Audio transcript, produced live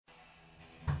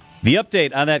The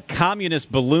update on that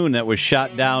communist balloon that was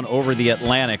shot down over the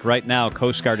Atlantic. Right now,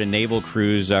 Coast Guard and naval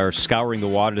crews are scouring the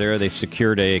water there. They've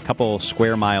secured a couple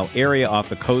square mile area off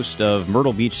the coast of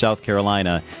Myrtle Beach, South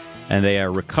Carolina, and they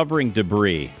are recovering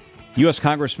debris. U.S.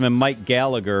 Congressman Mike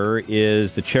Gallagher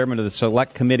is the chairman of the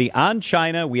Select Committee on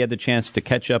China. We had the chance to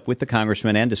catch up with the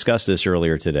congressman and discuss this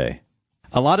earlier today.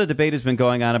 A lot of debate has been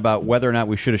going on about whether or not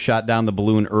we should have shot down the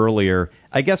balloon earlier.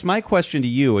 I guess my question to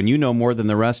you, and you know more than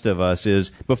the rest of us,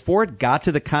 is before it got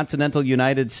to the continental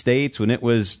United States, when it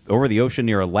was over the ocean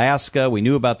near Alaska, we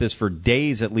knew about this for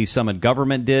days, at least some in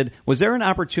government did. Was there an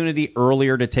opportunity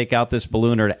earlier to take out this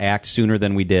balloon or to act sooner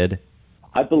than we did?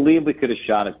 I believe we could have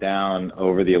shot it down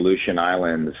over the Aleutian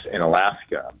Islands in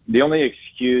Alaska. The only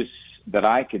excuse that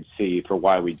I could see for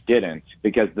why we didn't,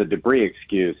 because the debris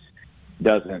excuse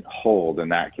doesn't hold in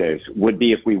that case, would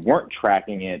be if we weren't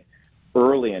tracking it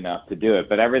early enough to do it.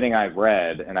 But everything I've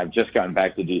read, and I've just gotten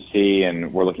back to D.C.,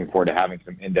 and we're looking forward to having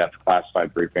some in-depth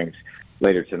classified briefings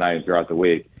later tonight and throughout the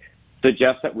week,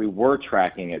 suggests that we were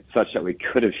tracking it such that we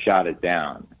could have shot it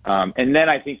down. And then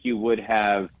I think you would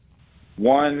have,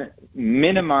 one,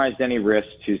 minimized any risk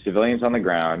to civilians on the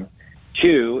ground.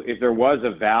 Two, if there was a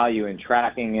value in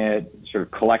tracking it, sort of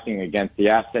collecting against the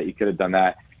asset, you could have done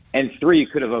that. And three, you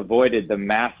could have avoided the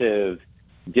massive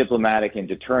diplomatic and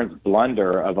deterrence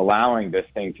blunder of allowing this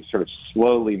thing to sort of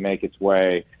slowly make its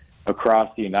way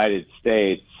across the United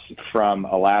States from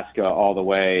Alaska all the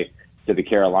way to the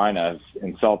Carolinas,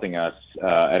 insulting us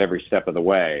at every step of the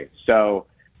way. So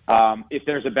if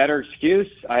there's a better excuse,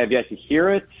 I have yet to hear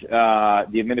it.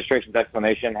 The administration's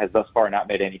explanation has thus far not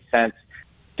made any sense.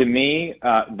 To me,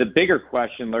 the bigger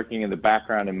question lurking in the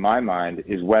background in my mind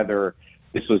is whether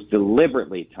this was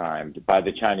deliberately timed by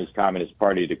the Chinese Communist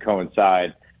Party to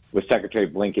coincide with Secretary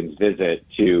Blinken's visit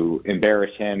to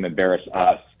embarrass him, embarrass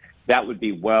us. That would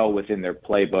be well within their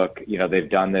playbook. You know, they've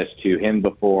done this to him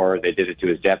before. They did it to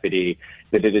his deputy.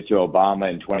 They did it to Obama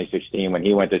in 2016 when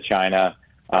he went to China.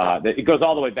 It goes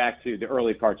all the way back to the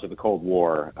early parts of the Cold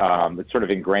War. It's sort of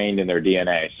ingrained in their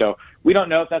DNA. So we don't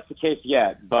know if that's the case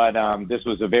yet, but this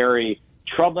was a very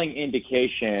troubling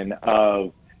indication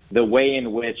of the way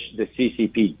in which the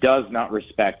CCP does not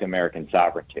respect American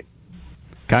sovereignty.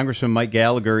 Congressman Mike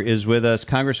Gallagher is with us.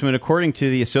 Congressman, according to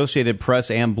the Associated Press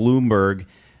and Bloomberg,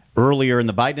 earlier in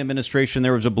the Biden administration,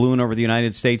 there was a balloon over the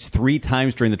United States. 3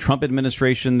 times during the Trump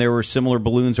administration, there were similar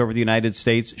balloons over the United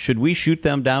States. Should we shoot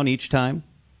them down each time?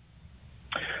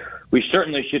 We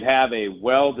certainly should have a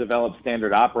well-developed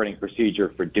standard operating procedure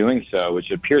for doing so,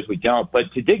 which it appears we don't.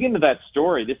 But to dig into that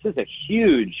story, this is a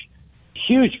huge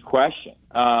question.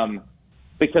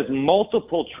 Because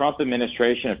multiple Trump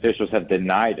administration officials have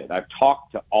denied it. I've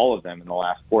talked to all of them in the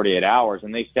last 48 hours,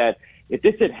 and they said if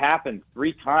this had happened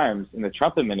 3 times in the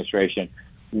Trump administration,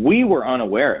 we were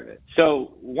unaware of it.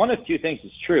 So one of two things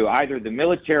is true. Either the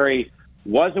military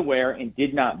was aware and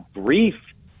did not brief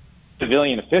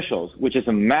civilian officials, which is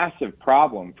a massive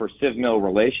problem for civ-mil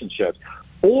relationships,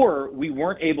 or we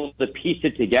weren't able to piece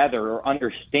it together or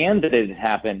understand that it had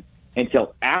happened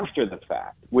until after the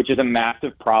fact, which is a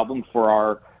massive problem for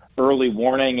our early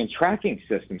warning and tracking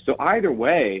system. So either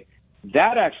way,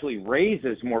 that actually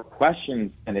raises more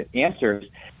questions than it answers.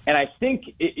 And I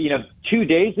think, 2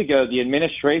 days ago, the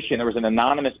administration, there was an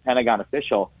anonymous Pentagon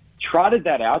official, trotted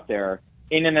that out there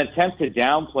in an attempt to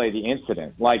downplay the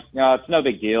incident. Like, no, it's no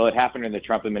big deal. It happened in the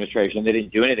Trump administration. They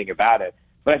didn't do anything about it.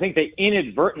 But I think they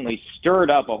inadvertently stirred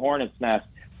up a hornet's nest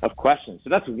of questions.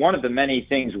 So that's one of the many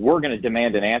things we're going to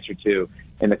demand an answer to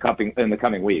in the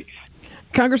coming weeks.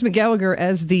 Congressman Gallagher,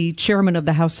 as the chairman of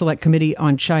the House Select Committee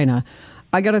on China,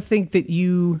 I got to think that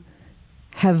you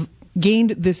have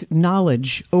gained this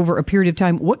knowledge over a period of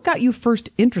time. What got you first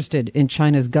interested in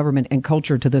China's government and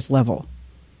culture to this level?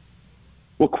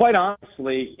 Well, quite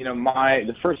honestly,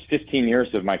 the first 15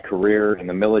 years of my career in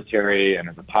the military and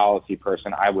as a policy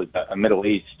person, I was a Middle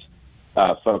East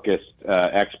focused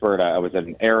expert. I was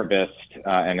an Arabist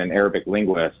and an Arabic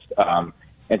linguist.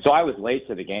 And so I was late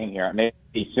to the game here,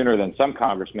 maybe sooner than some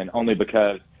congressmen, only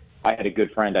because I had a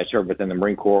good friend I served with in the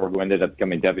Marine Corps who ended up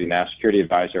becoming Deputy National Security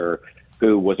Advisor,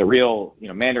 who was a real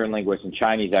Mandarin linguist and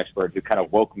Chinese expert who kind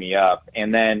of woke me up.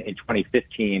 And then in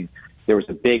 2015, there was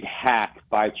a big hack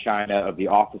by China of the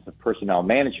Office of Personnel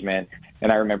Management.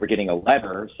 And I remember getting a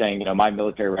letter saying, my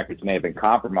military records may have been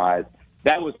compromised.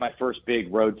 That was my first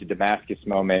big road to Damascus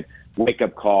moment,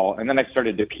 wake-up call. And then I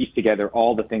started to piece together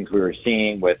all the things we were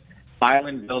seeing with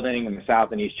island building in the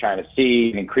South and East China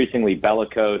Sea, increasingly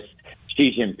bellicose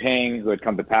Xi Jinping, who had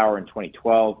come to power in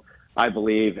 2012, I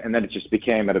believe. And then it just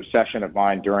became an obsession of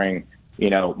mine during,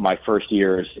 my first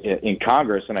years in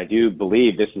Congress. And I do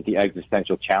believe this is the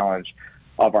existential challenge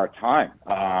of our time.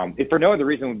 If for no other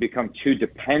reason, we've become too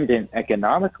dependent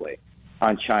economically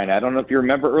on China. I don't know if you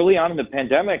remember early on in the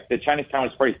pandemic, the Chinese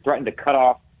Communist Party threatened to cut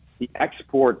off the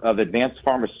export of advanced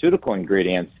pharmaceutical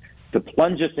ingredients to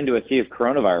plunge us into a sea of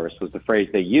coronavirus was the phrase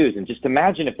they used. And just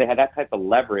imagine if they had that type of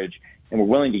leverage and were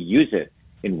willing to use it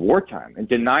in wartime and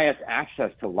deny us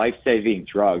access to life-saving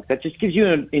drugs. That just gives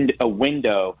you a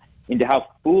window into how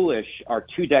foolish our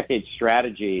 2-decade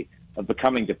strategy of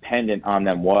becoming dependent on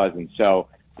them was. And so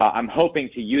I'm hoping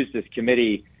to use this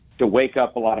committee to wake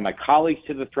up a lot of my colleagues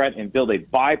to the threat and build a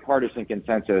bipartisan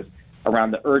consensus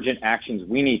around the urgent actions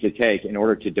we need to take in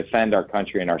order to defend our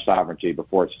country and our sovereignty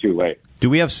before it's too late. Do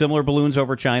we have similar balloons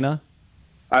over China?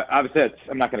 Obviously,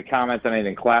 I'm not going to comment on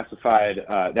anything classified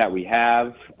that we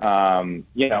have.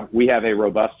 We have a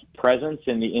robust presence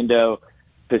in the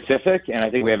Indo-Pacific, and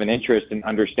I think we have an interest in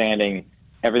understanding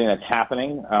everything that's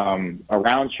happening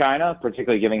around China,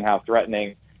 particularly given how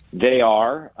threatening they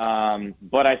are.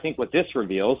 But I think what this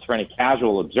reveals for any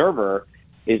casual observer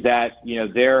is that,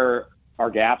 there are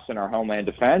gaps in our homeland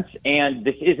defense, and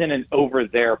this isn't an over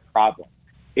there problem.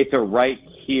 It's a right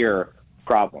here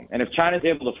problem. And if China is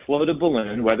able to float a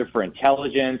balloon, whether for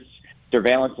intelligence,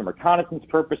 surveillance, and reconnaissance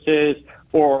purposes,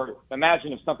 or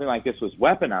imagine if something like this was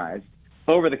weaponized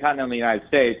over the continent of the United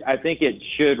States, I think it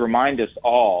should remind us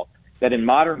all that in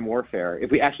modern warfare, if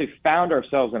we actually found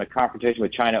ourselves in a confrontation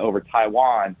with China over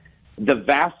Taiwan, the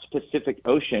vast Pacific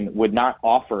Ocean would not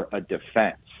offer a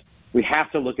defense. We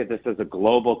have to look at this as a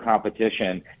global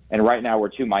competition, and right now we're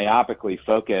too myopically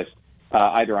focused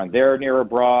either on their near or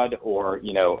broad or,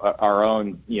 our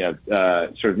own,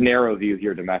 sort of narrow view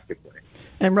here domestically.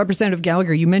 And Representative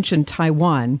Gallagher, you mentioned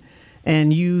Taiwan,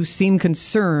 and you seem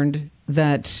concerned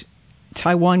that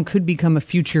Taiwan could become a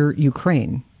future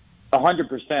Ukraine.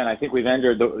 100%. I think we've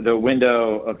entered the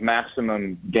window of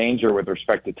maximum danger with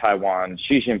respect to Taiwan.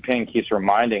 Xi Jinping keeps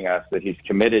reminding us that he's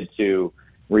committed to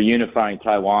reunifying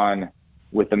Taiwan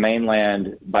with the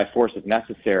mainland by force if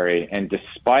necessary. And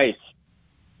despite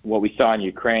what we saw in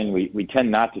Ukraine, we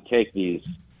tend not to take these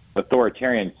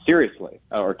authoritarians seriously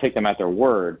or take them at their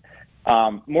word.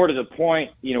 More to the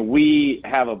point, we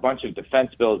have a bunch of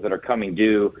defense bills that are coming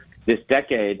due this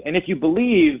decade. And if you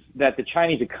believe that the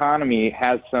Chinese economy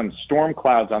has some storm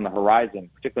clouds on the horizon,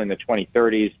 particularly in the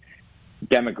 2030s,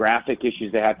 demographic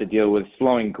issues they have to deal with,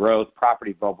 slowing growth,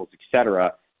 property bubbles, et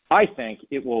cetera, I think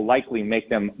it will likely make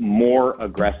them more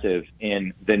aggressive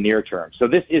in the near term. So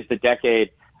this is the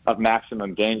decade of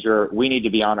maximum danger. We need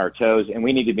to be on our toes, and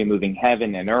we need to be moving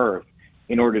heaven and earth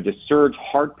in order to surge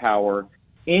hard power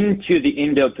into the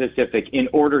Indo-Pacific in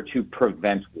order to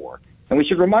prevent war. And we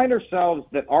should remind ourselves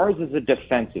that ours is a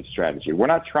defensive strategy. We're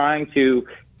not trying to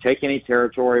take any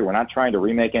territory. We're not trying to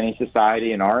remake any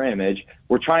society in our image.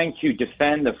 We're trying to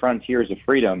defend the frontiers of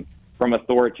freedom from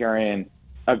authoritarian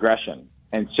aggression.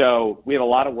 And so we have a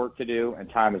lot of work to do, and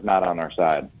time is not on our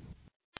side.